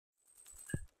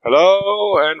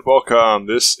Hello and welcome.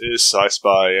 This is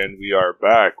Sci-Spy, and we are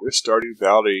back with Stardew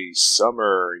Valley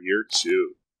Summer Year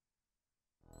 2.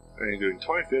 And doing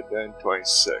 25th and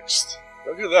 26th.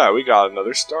 Look at that, we got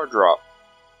another Stardrop.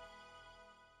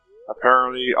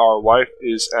 Apparently our wife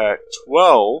is at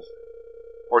 12,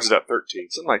 or is it at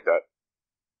 13? Something like that.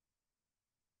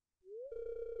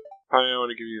 I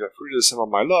want to give you the fruit of the symbol of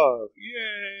my love.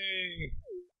 Yay!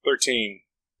 13.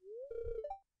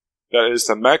 That is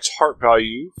the max heart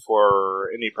value for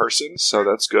any person, so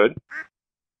that's good.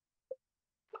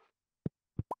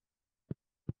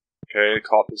 Okay,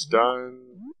 cloth is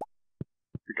done.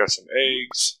 We got some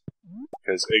eggs,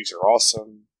 because eggs are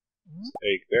awesome.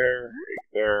 Egg there,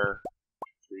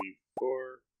 3,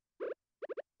 4.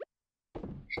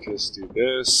 Let's just do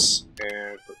this,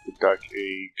 and put the duck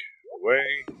egg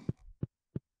away.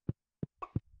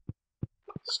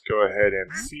 Let's go ahead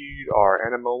and feed our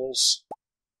animals.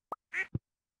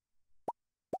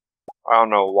 I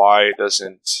don't know why it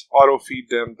doesn't auto-feed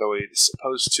them the way it's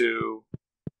supposed to,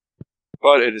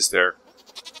 but it is there.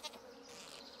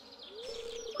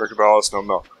 Cricket Ball has no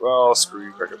milk. Well, screw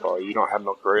you, Cricket Ball. You don't have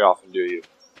milk very often, do you?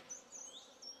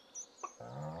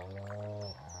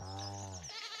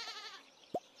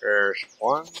 There's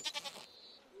one.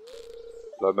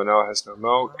 Lebanon has no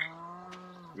milk.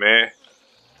 Meh.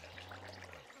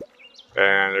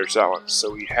 And there's that one.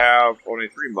 So we have only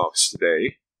 3 milks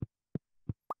today,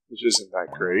 which isn't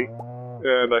that great.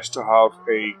 And I still have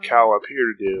a cow up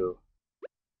here to do.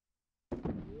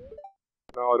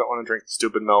 No, I don't want to drink the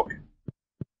stupid milk.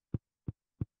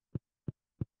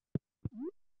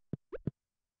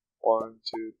 One,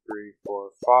 2, 3, 4,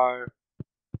 5.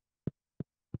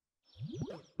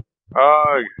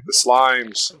 Ugh, the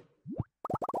slimes.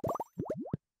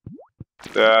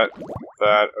 That,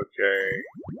 okay.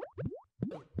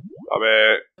 Stop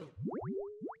it.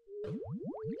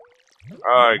 Ugh,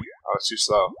 I was too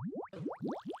slow.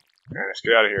 Man, let's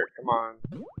get out of here. Come on.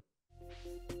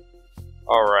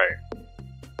 Alright.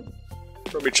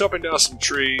 We're gonna be chopping down some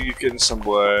trees, getting some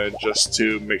wood, just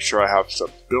to make sure I have stuff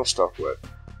to build stuff with.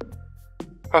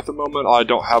 At the moment, I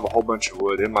don't have a whole bunch of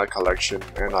wood in my collection,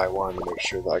 and I wanted to make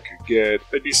sure that I could get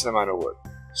a decent amount of wood.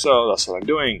 So that's what I'm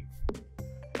doing.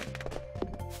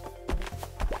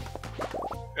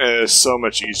 And it's so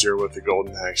much easier with the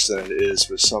golden axe than it is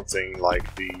with something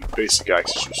like the basic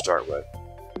axes you start with.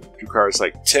 It requires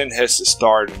like 10 hits to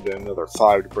start and then another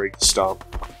 5 to break the stump.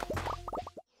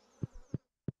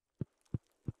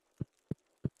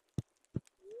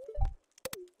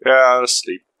 Yeah, let's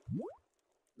sleep.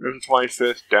 There's the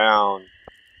 25th down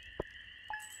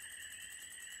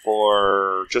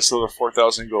for just over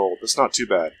 4,000 gold. That's not too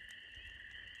bad.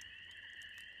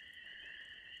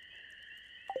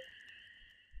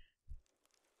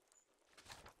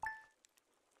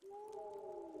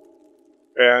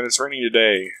 And it's raining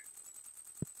today.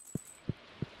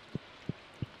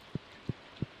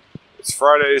 It's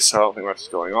Friday, so I don't think much is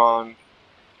going on.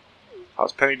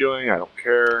 How's Penny doing? I don't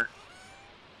care.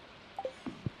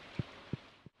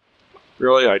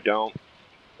 Really, I don't.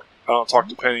 I don't talk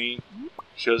to Penny.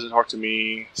 She doesn't talk to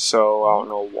me, so I don't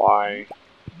know why.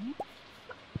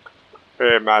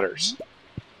 It matters.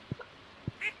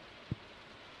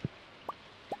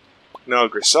 No,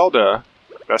 Griselda,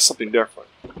 that's something different.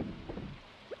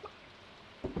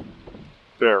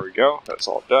 There we go, that's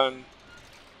all done.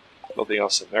 Nothing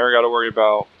else in there I gotta worry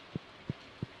about.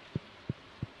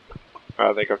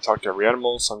 I think I've talked to every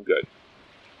animal, so I'm good.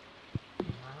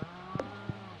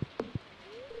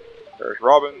 There's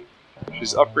Robin.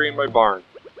 She's upgrading my barn.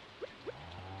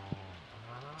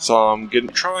 So I'm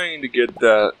trying to get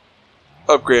that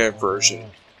upgraded version.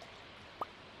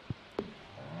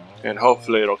 And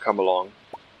hopefully it'll come along.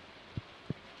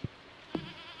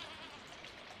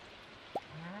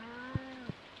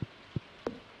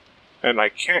 And I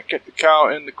can't get the cow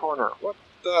in the corner. What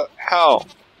the hell?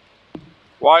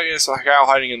 Why is the cow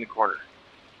hiding in the corner?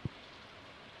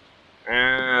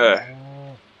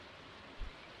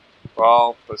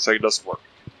 Well, let's say it doesn't work.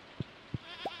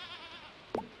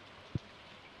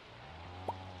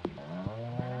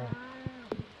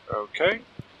 Okay.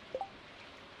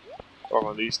 Throw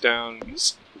one of these down.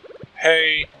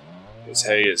 Hay. This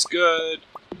hay is good.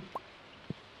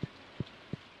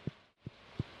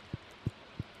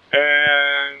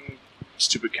 And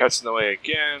stupid cat's in the way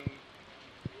again.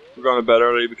 We're going to bed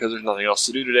early because there's nothing else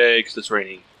to do today because it's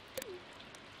raining.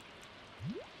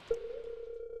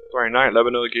 Friday night,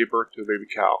 Lebanon gave birth to a baby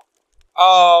cow.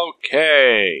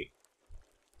 Okay.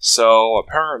 So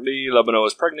apparently Lebanon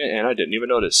was pregnant and I didn't even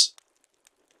notice.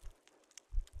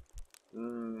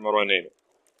 What do I name it?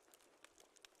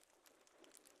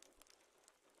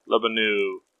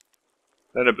 Lebanon.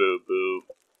 Then a boo-boo.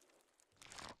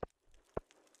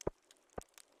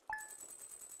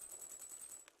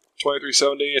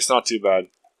 $23.70, it's not too bad.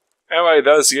 Anyway,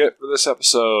 that's it for this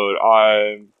episode.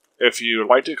 If you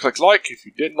liked it, click like. If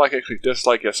you didn't like it, click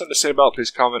dislike. If you have something to say about it,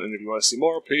 please comment. And if you want to see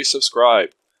more, please subscribe.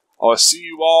 I'll see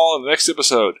you all in the next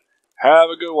episode. Have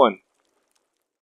a good one.